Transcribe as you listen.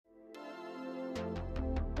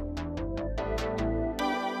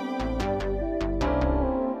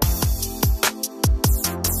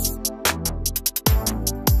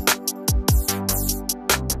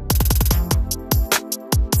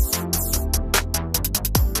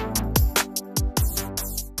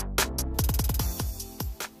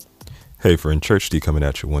Hey friend, Church D coming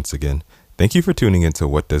at you once again. Thank you for tuning into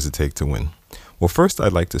What Does It Take to Win? Well, first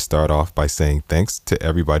I'd like to start off by saying thanks to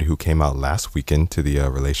everybody who came out last weekend to the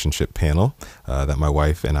relationship panel that my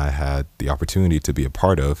wife and I had the opportunity to be a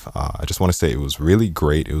part of. I just want to say it was really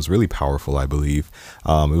great. It was really powerful, I believe.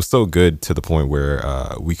 It was so good to the point where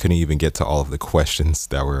we couldn't even get to all of the questions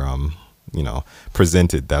that were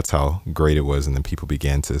presented. That's how great it was. And then people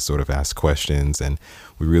began to sort of ask questions, and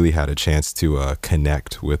we really had a chance to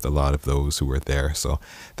connect with a lot of those who were there. So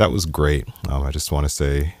that was great. I just want to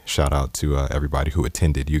say shout out to everybody who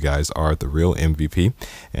attended. You guys are the real MVP.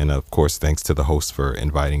 And of course, thanks to the host for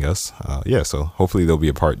inviting us. So hopefully there'll be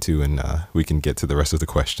a part 2 and we can get to the rest of the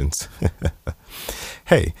questions.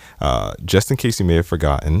 Hey, just in case you may have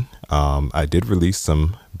forgotten, I did release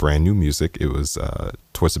some brand new music. It was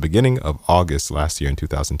towards the beginning of August last year in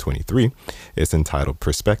 2023. It's entitled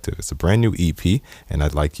Perspective. It's a brand new EP, and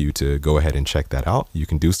I'd like you to go ahead and check that out. You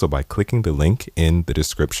can do so by clicking the link in the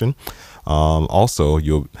description. Also,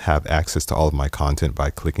 you'll have access to all of my content by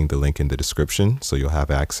clicking the link in the description. So you'll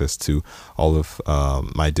have access to all of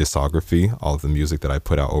my discography, all of the music that I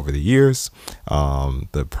put out over the years,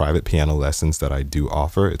 the private piano lessons that I do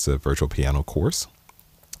offer. It's a virtual piano course.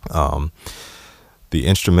 The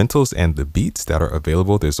instrumentals and the beats that are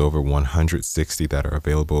available, there's over 160 that are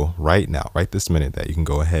available right now, right this minute, that you can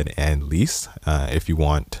go ahead and lease. If you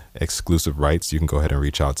want exclusive rights, you can go ahead and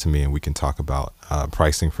reach out to me and we can talk about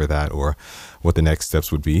pricing for that or what the next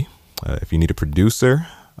steps would be. If you need a producer,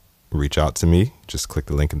 reach out to me. Just click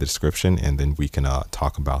the link in the description and then we can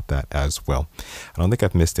talk about that as well. I don't think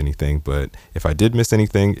I've missed anything, but if I did miss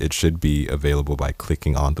anything, it should be available by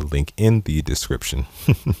clicking on the link in the description.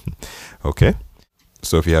 Okay.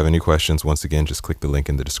 So if you have any questions, once again, just click the link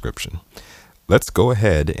in the description. Let's go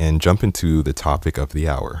ahead and jump into the topic of the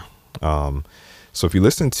hour. So if you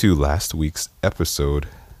listened to last week's episode,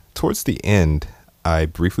 towards the end, I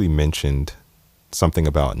briefly mentioned something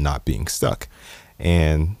about not being stuck.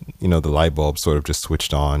 And, the light bulb sort of just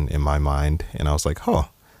switched on in my mind. And I was like,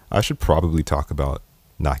 I should probably talk about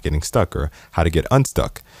not getting stuck or how to get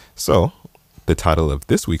unstuck. So the title of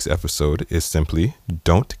this week's episode is simply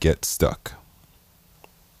Don't Get Stuck.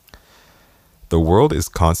 The world is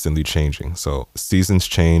constantly changing. So seasons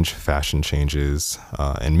change, fashion changes,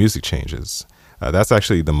 and music changes. That's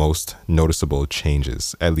actually the most noticeable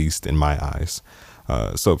changes, at least in my eyes.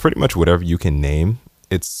 So pretty much whatever you can name,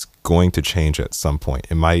 it's going to change at some point.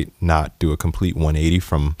 It might not do a complete 180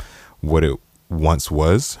 from what it once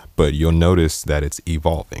was, but you'll notice that it's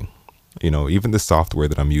evolving. Even the software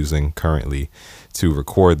that I'm using currently to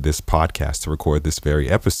record this podcast, to record this very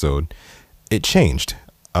episode, it changed.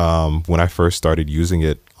 When I first started using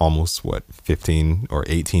it almost 15 or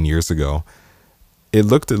 18 years ago, it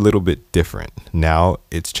looked a little bit different. Now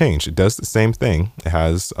it's changed. It does the same thing. It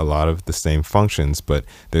has a lot of the same functions, but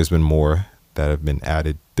there's been more that have been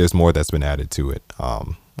added. There's more that's been added to it.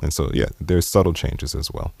 And so, there's subtle changes as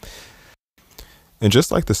well. And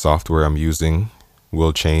just like the software I'm using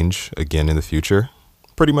will change again in the future,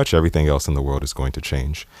 pretty much everything else in the world is going to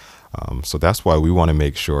change. So that's why we want to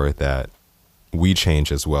make sure that we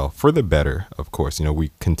change as well, for the better, of course.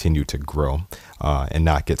 We continue to grow and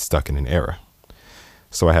not get stuck in an era.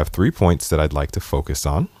 So I have 3 points that I'd like to focus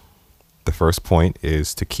on. The first point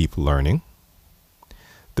is to keep learning.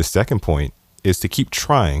 The second point is to keep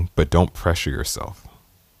trying, but don't pressure yourself.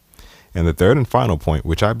 And the third and final point,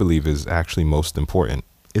 which I believe is actually most important,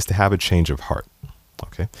 is to have a change of heart.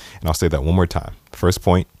 Okay. And I'll say that one more time. First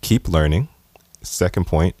point, keep learning. Second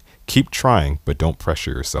point, keep trying, but don't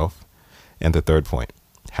pressure yourself. And the third point,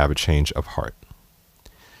 have a change of heart.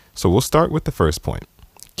 So we'll start with the first point,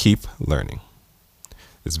 keep learning.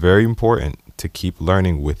 It's very important to keep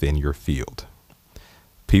learning within your field.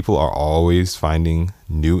 People are always finding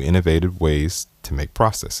new innovative ways to make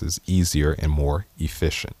processes easier and more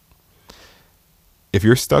efficient. If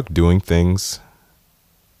you're stuck doing things,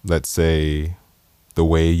 let's say the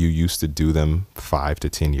way you used to do them 5 to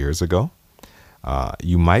 10 years ago,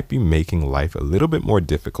 you might be making life a little bit more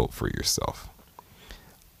difficult for yourself.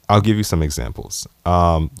 I'll give you some examples.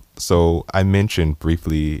 So I mentioned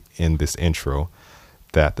briefly in this intro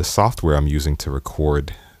that the software I'm using to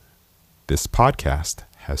record this podcast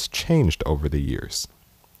has changed over the years.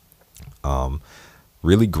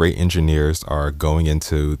 Really great engineers are going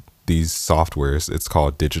into these softwares. It's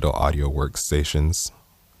called digital audio workstations.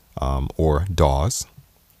 or DAWs.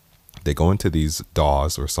 They go into these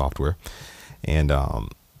DAWs or software, and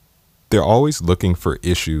they're always looking for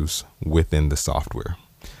issues within the software.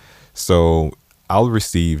 So I'll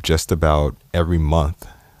receive just about every month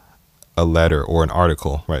a letter or an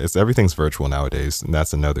article, right? Everything's virtual nowadays, and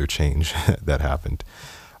that's another change that happened.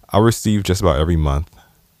 I'll receive just about every month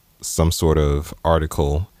some sort of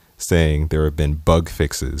article saying there have been bug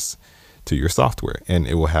fixes to your software, and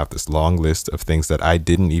it will have this long list of things that I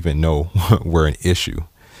didn't even know were an issue.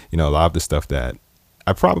 A lot of the stuff that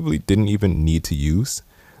I probably didn't even need to use,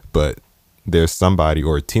 but there's somebody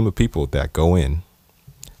or a team of people that go in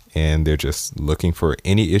and they're just looking for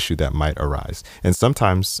any issue that might arise. And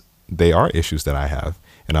sometimes they are issues that I have,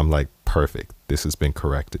 and I'm like, perfect, this has been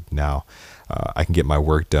corrected. Now I can get my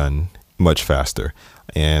work done much faster.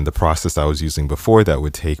 And the process I was using before that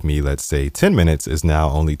would take me, let's say 10 minutes, is now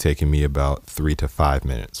only taking me about 3 to 5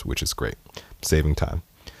 minutes, which is great, saving time.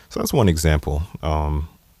 So that's one example.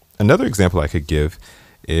 Another example I could give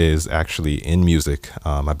is actually in music.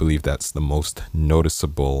 I believe that's the most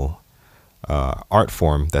noticeable art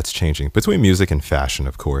form that's changing between music and fashion,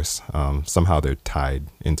 of course. Somehow they're tied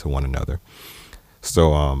into one another.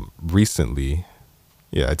 So recently,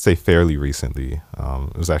 I'd say fairly recently,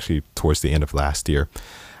 it was actually towards the end of last year,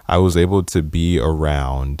 I was able to be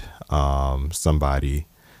around somebody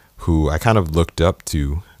who I kind of looked up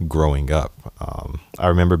to growing up. I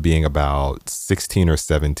remember being about 16 or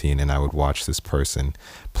 17, and I would watch this person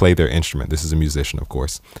play their instrument. This is a musician, of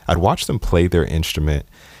course. I'd watch them play their instrument,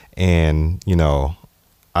 and,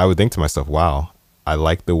 I would think to myself, wow, I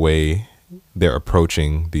like the way they're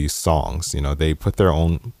approaching these songs. They put their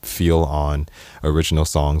own feel on original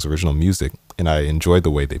songs, original music, and I enjoyed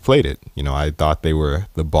the way they played it. I thought they were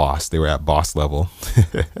the boss. They were at boss level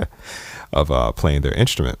of playing their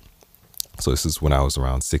instrument. So this is when I was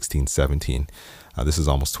around 16, 17. This is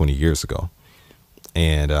almost 20 years ago.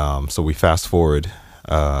 And so we fast forward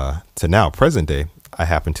to now, present day. I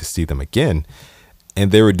happened to see them again,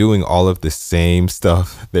 and they were doing all of the same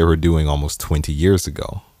stuff they were doing almost 20 years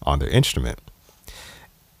ago on their instrument.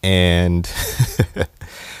 And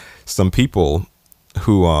some people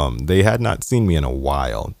who they had not seen me in a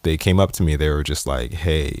while, they came up to me. They were just like,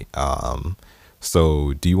 hey,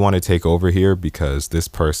 so do you want to take over here? Because this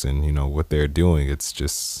person, what they're doing,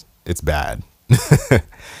 it's bad.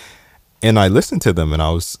 And I listened to them, and I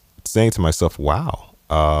was saying to myself, wow,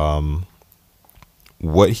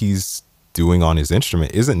 what he's doing on his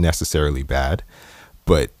instrument isn't necessarily bad,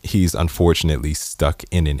 but he's unfortunately stuck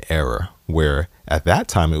in an era where at that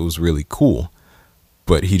time it was really cool,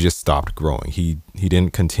 but he just stopped growing. He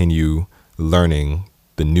didn't continue learning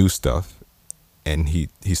the new stuff, and he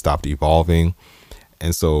stopped evolving.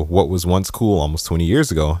 And so what was once cool almost 20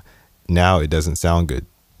 years ago, now it doesn't sound good.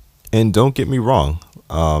 And don't get me wrong,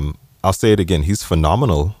 I'll say it again, he's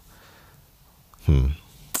phenomenal.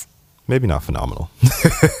 Maybe not phenomenal.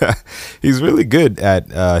 He's really good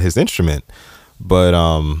at his instrument. But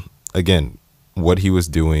again, what he was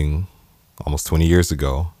doing almost 20 years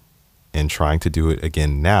ago and trying to do it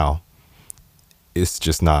again now, it's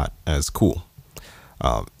just not as cool.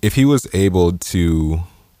 If he was able to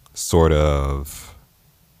sort of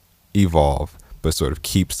evolve, but sort of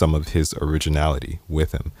keep some of his originality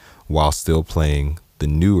with him while still playing the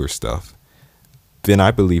newer stuff, then I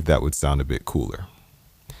believe that would sound a bit cooler.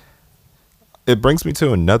 It brings me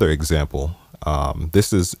to another example.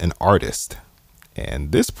 This is an artist,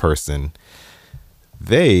 and this person,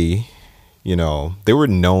 they were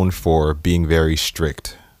known for being very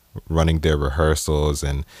strict, running their rehearsals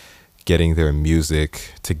and getting their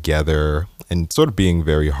music together and sort of being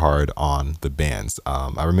very hard on the bands.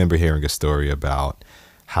 I remember hearing a story about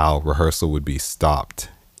how rehearsal would be stopped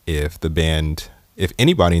if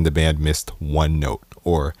anybody in the band missed one note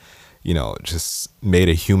or, just made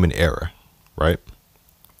a human error, right?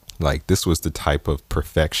 Like, this was the type of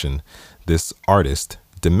perfection this artist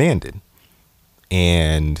demanded.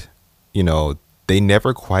 And, they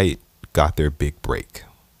never quite got their big break,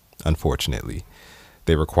 unfortunately.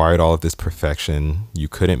 They required all of this perfection. You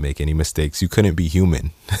couldn't make any mistakes. You couldn't be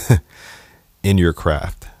human in your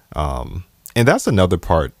craft. And that's another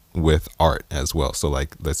part with art as well. So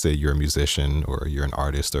like, let's say you're a musician or you're an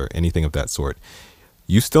artist or anything of that sort.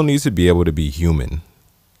 You still need to be able to be human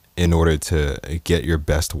in order to get your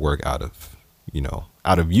best work out of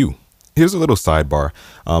you. Here's a little sidebar.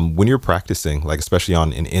 When you're practicing, like especially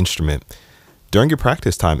on an instrument, during your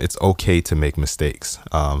practice time, it's okay to make mistakes.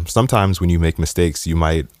 Sometimes when you make mistakes, you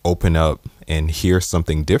might open up and hear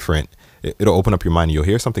something different. It'll open up your mind and you'll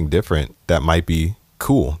hear something different that might be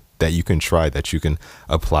cool, that you can try, that you can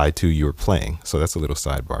apply to your playing. So that's a little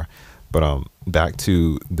sidebar. But back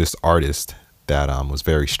to this artist that was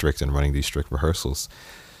very strict in running these strict rehearsals.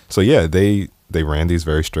 So yeah, they ran these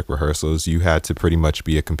very strict rehearsals. You had to pretty much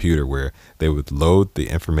be a computer where they would load the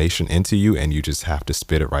information into you and you just have to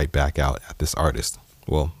spit it right back out at this artist.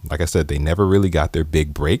 Well, like I said, they never really got their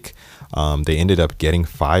big break. They ended up getting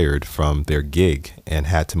fired from their gig and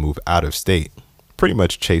had to move out of state, pretty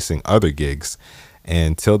much chasing other gigs.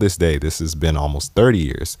 And till this day, this has been almost 30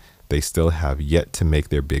 years, they still have yet to make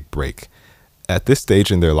their big break. At this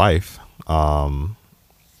stage in their life,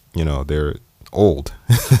 they're old.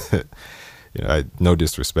 No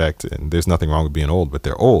disrespect, and there's nothing wrong with being old, but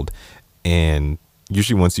they're old. And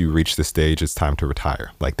usually once you reach the stage, it's time to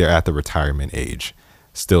retire. Like they're at the retirement age,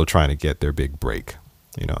 still trying to get their big break,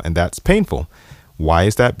 and that's painful. Why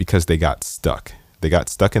is that? Because they got stuck. They got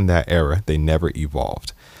stuck in that era. They never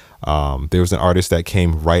evolved. There was an artist that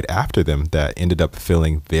came right after them that ended up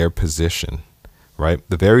filling their position, right?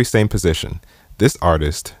 The very same position. This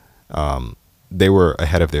artist, they were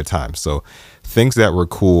ahead of their time. So things that were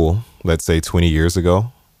cool, let's say 20 years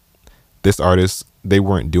ago, this artist, they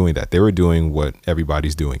weren't doing that. They were doing what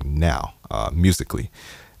everybody's doing now, musically.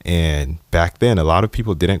 And back then, a lot of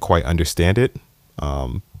people didn't quite understand it,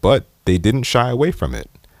 but they didn't shy away from it.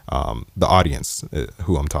 The audience,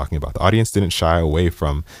 who I'm talking about, the audience didn't shy away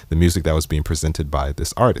from the music that was being presented by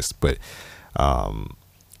this artist, but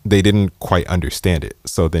they didn't quite understand it.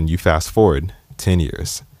 So then you fast forward 10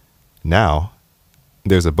 years. Now,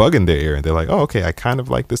 there's a bug in their ear and they're like, oh, okay, I kind of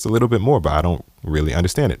like this a little bit more, but I don't really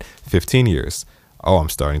understand it. 15 years. Oh, I'm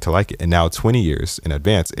starting to like it. And now 20 years in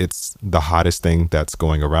advance, it's the hottest thing that's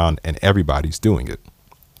going around and everybody's doing it.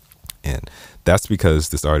 And that's because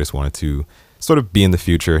this artist wanted to sort of be in the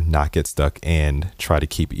future, not get stuck, and try to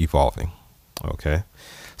keep evolving. Okay.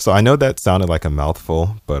 So I know that sounded like a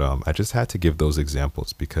mouthful, but I just had to give those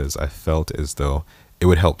examples because I felt as though it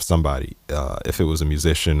would help somebody, if it was a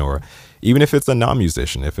musician, or even if it's a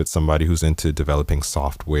non-musician, if it's somebody who's into developing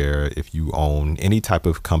software, if you own any type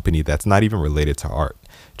of company that's not even related to art.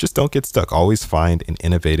 Just don't get stuck. Always find an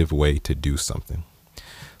innovative way to do something.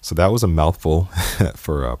 So that was a mouthful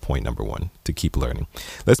for point number 1, to keep learning.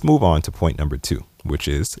 Let's move on to point number 2, which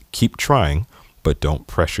is keep trying, but don't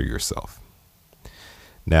pressure yourself.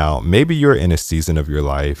 Now, maybe you're in a season of your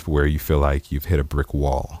life where you feel like you've hit a brick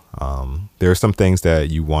wall. There are some things that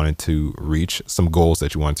you wanted to reach, some goals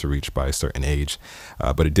that you wanted to reach by a certain age,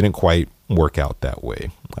 but it didn't quite work out that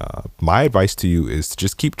way. My advice to you is to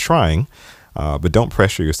just keep trying, but don't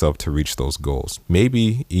pressure yourself to reach those goals.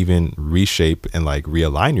 Maybe even reshape and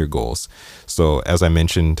realign your goals. So as I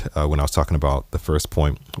mentioned when I was talking about the first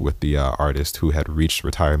point with the artist who had reached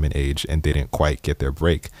retirement age and didn't quite get their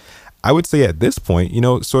break, I would say at this point,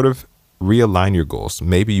 sort of realign your goals.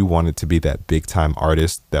 Maybe you wanted to be that big time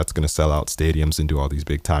artist that's going to sell out stadiums and do all these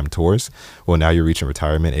big time tours. Well, now you're reaching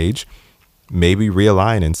retirement age. Maybe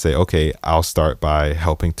realign and say, okay, I'll start by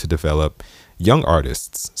helping to develop young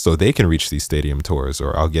artists so they can reach these stadium tours,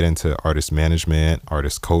 or I'll get into artist management,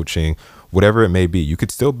 artist coaching, whatever it may be. You could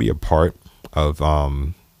still be a part of,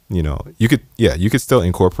 you could still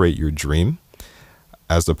incorporate your dream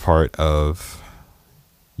as a part of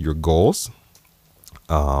your goals,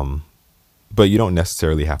 but you don't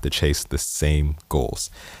necessarily have to chase the same goals.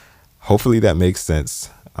 Hopefully that makes sense.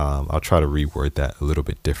 I'll try to reword that a little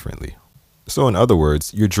bit differently. So in other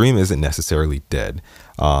words, your dream isn't necessarily dead.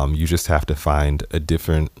 You just have to find a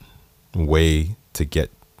different way to get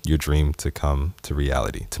your dream to come to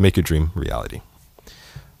reality, to make your dream reality.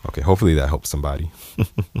 Okay, hopefully that helps somebody.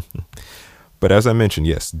 But as I mentioned,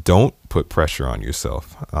 yes, don't put pressure on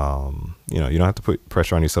yourself. You don't have to put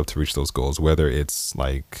pressure on yourself to reach those goals, whether it's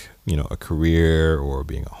a career or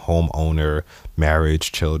being a homeowner,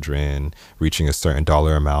 marriage, children, reaching a certain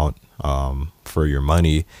dollar amount for your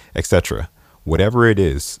money, etc. Whatever it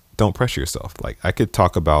is, don't pressure yourself. I could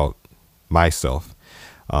talk about myself.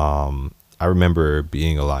 I remember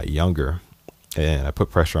being a lot younger and I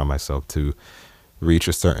put pressure on myself to reach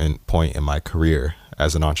a certain point in my career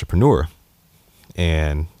as an entrepreneur.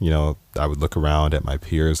 And, I would look around at my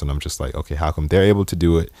peers and I'm just like, okay, how come they're able to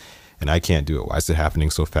do it and I can't do it? Why is it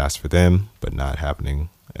happening so fast for them, but not happening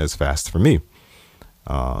as fast for me?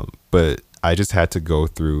 But I just had to go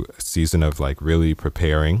through a season of really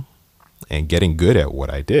preparing and getting good at what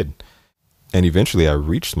I did. And eventually I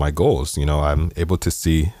reached my goals. I'm able to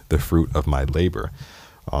see the fruit of my labor.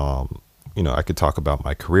 I could talk about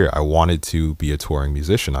my career. I wanted to be a touring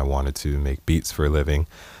musician. I wanted to make beats for a living.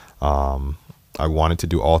 I wanted to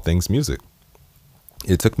do all things music.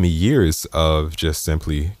 It took me years of just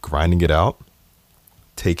simply grinding it out,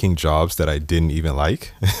 taking jobs that I didn't even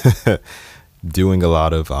like, doing a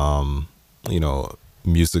lot of,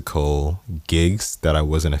 musical gigs that I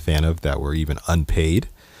wasn't a fan of that were even unpaid.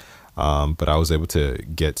 But I was able to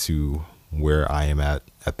get to where I am at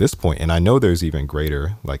this point. And I know there's even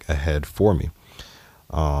greater like ahead for me.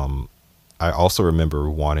 I also remember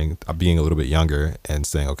being a little bit younger and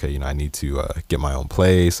saying, okay, I need to get my own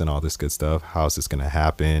place and all this good stuff. How's this going to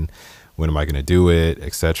happen? When am I going to do it,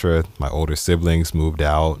 etc. My older siblings moved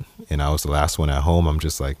out and I was the last one at home. I'm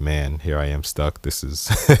just like, man, here I am stuck. This is,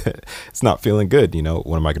 it's not feeling good.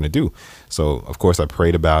 What am I going to do? So of course I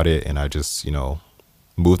prayed about it and I just,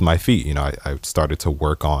 moved my feet. I started to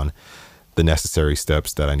work on the necessary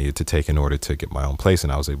steps that I needed to take in order to get my own place.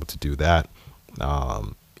 And I was able to do that.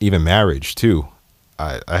 Even marriage too.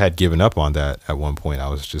 I had given up on that at one point. I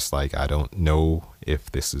was just like, I don't know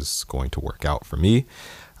if this is going to work out for me.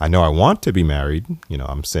 I know I want to be married.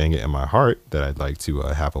 I'm saying it in my heart that I'd like to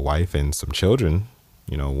have a wife and some children,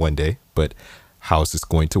 one day, but how is this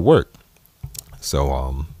going to work?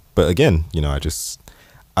 So, but again,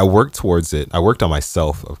 I worked towards it. I worked on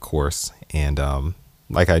myself, of course. And,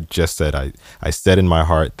 like I just said, I said in my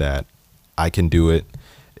heart that I can do it.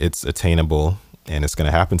 It's attainable and it's going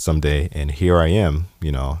to happen someday. And here I am,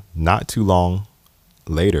 not too long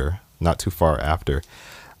later, not too far after,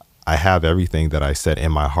 I have everything that I said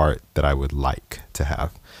in my heart that I would like to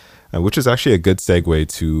have, which is actually a good segue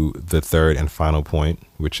to the third and final point,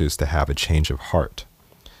 which is to have a change of heart.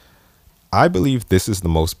 I believe this is the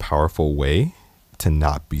most powerful way to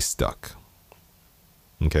not be stuck.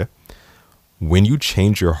 Okay. When you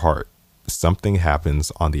change your heart, something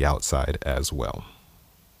happens on the outside as well.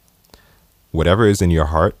 Whatever is in your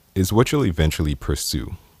heart is what you'll eventually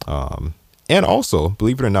pursue. And also,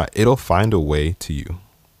 believe it or not, it'll find a way to you,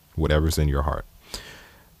 whatever's in your heart.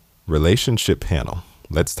 Relationship panel.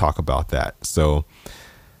 Let's talk about that. So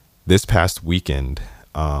this past weekend,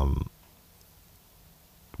 while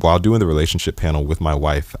doing the relationship panel with my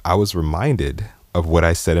wife, I was reminded of what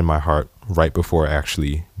I said in my heart right before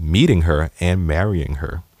actually meeting her and marrying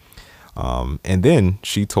her. And then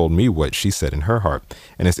she told me what she said in her heart.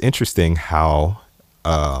 And it's interesting how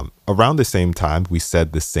around the same time we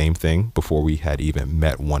said the same thing before we had even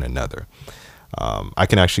met one another. I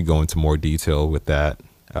can actually go into more detail with that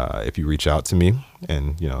if you reach out to me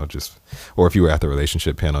and, or if you were at the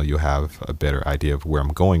relationship panel, you'll have a better idea of where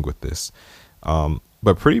I'm going with this.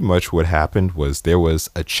 But pretty much what happened was there was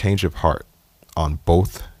a change of heart on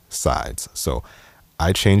both sides. So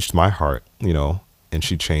I changed my heart, and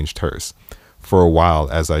she changed hers. For a while,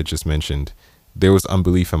 as I just mentioned, there was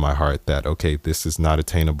unbelief in my heart that, okay, this is not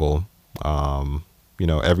attainable.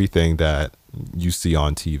 Everything that you see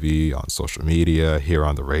on TV, on social media, hear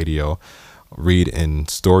on the radio, read in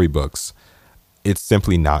storybooks, it's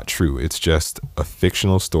simply not true. It's just a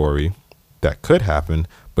fictional story that could happen,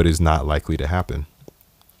 but is not likely to happen.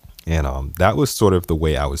 And that was sort of the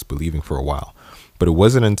way I was believing for a while. But it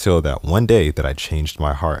wasn't until that one day that I changed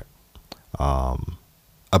my heart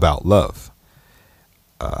about love.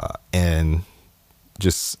 And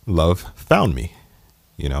just love found me,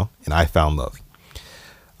 and I found love.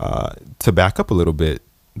 To back up a little bit,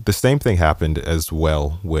 the same thing happened as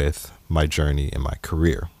well with my journey in my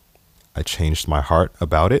career. I changed my heart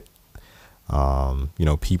about it.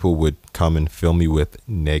 People would come and fill me with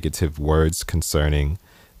negative words concerning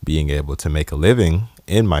being able to make a living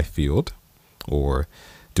in my field or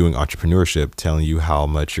doing entrepreneurship, telling you how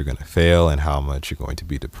much you're going to fail and how much you're going to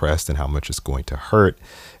be depressed and how much it's going to hurt,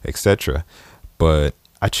 etc. But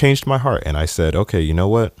I changed my heart and I said, okay, you know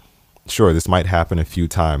what? Sure, this might happen a few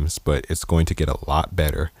times, but it's going to get a lot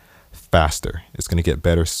better faster. It's going to get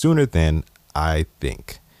better sooner than I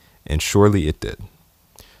think. And surely it did.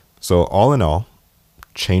 So all in all,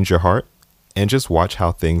 change your heart and just watch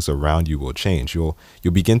how things around you will change. You'll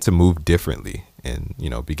begin to move differently and,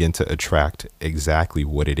 begin to attract exactly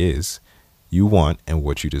what it is you want and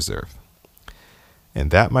what you deserve.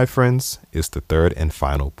 And that, my friends, is the third and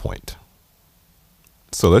final point.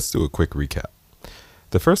 So let's do a quick recap.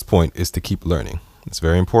 The first point is to keep learning. It's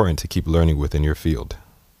very important to keep learning within your field.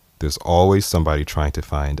 There's always somebody trying to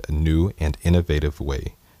find a new and innovative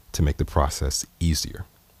way to make the process easier.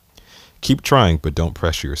 Keep trying, but don't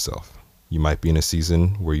pressure yourself. You might be in a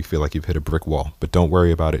season where you feel like you've hit a brick wall, but don't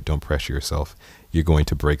worry about it. Don't pressure yourself. You're going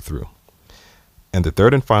to break through. And the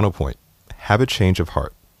third and final point, have a change of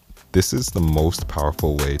heart. This is the most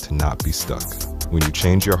powerful way to not be stuck. When you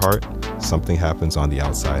change your heart, something happens on the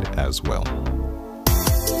outside as well.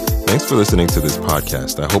 Thanks for listening to this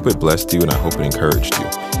podcast. I hope it blessed you and I hope it encouraged you.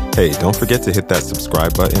 Hey, don't forget to hit that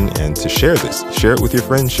subscribe button and to share this. Share it with your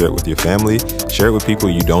friends, share it with your family, share it with people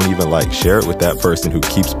you don't even like. Share it with that person who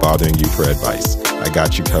keeps bothering you for advice. I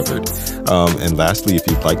got you covered. And lastly, if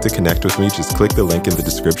you'd like to connect with me, just click the link in the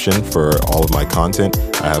description for all of my content.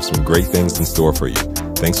 I have some great things in store for you.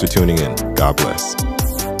 Thanks for tuning in. God bless.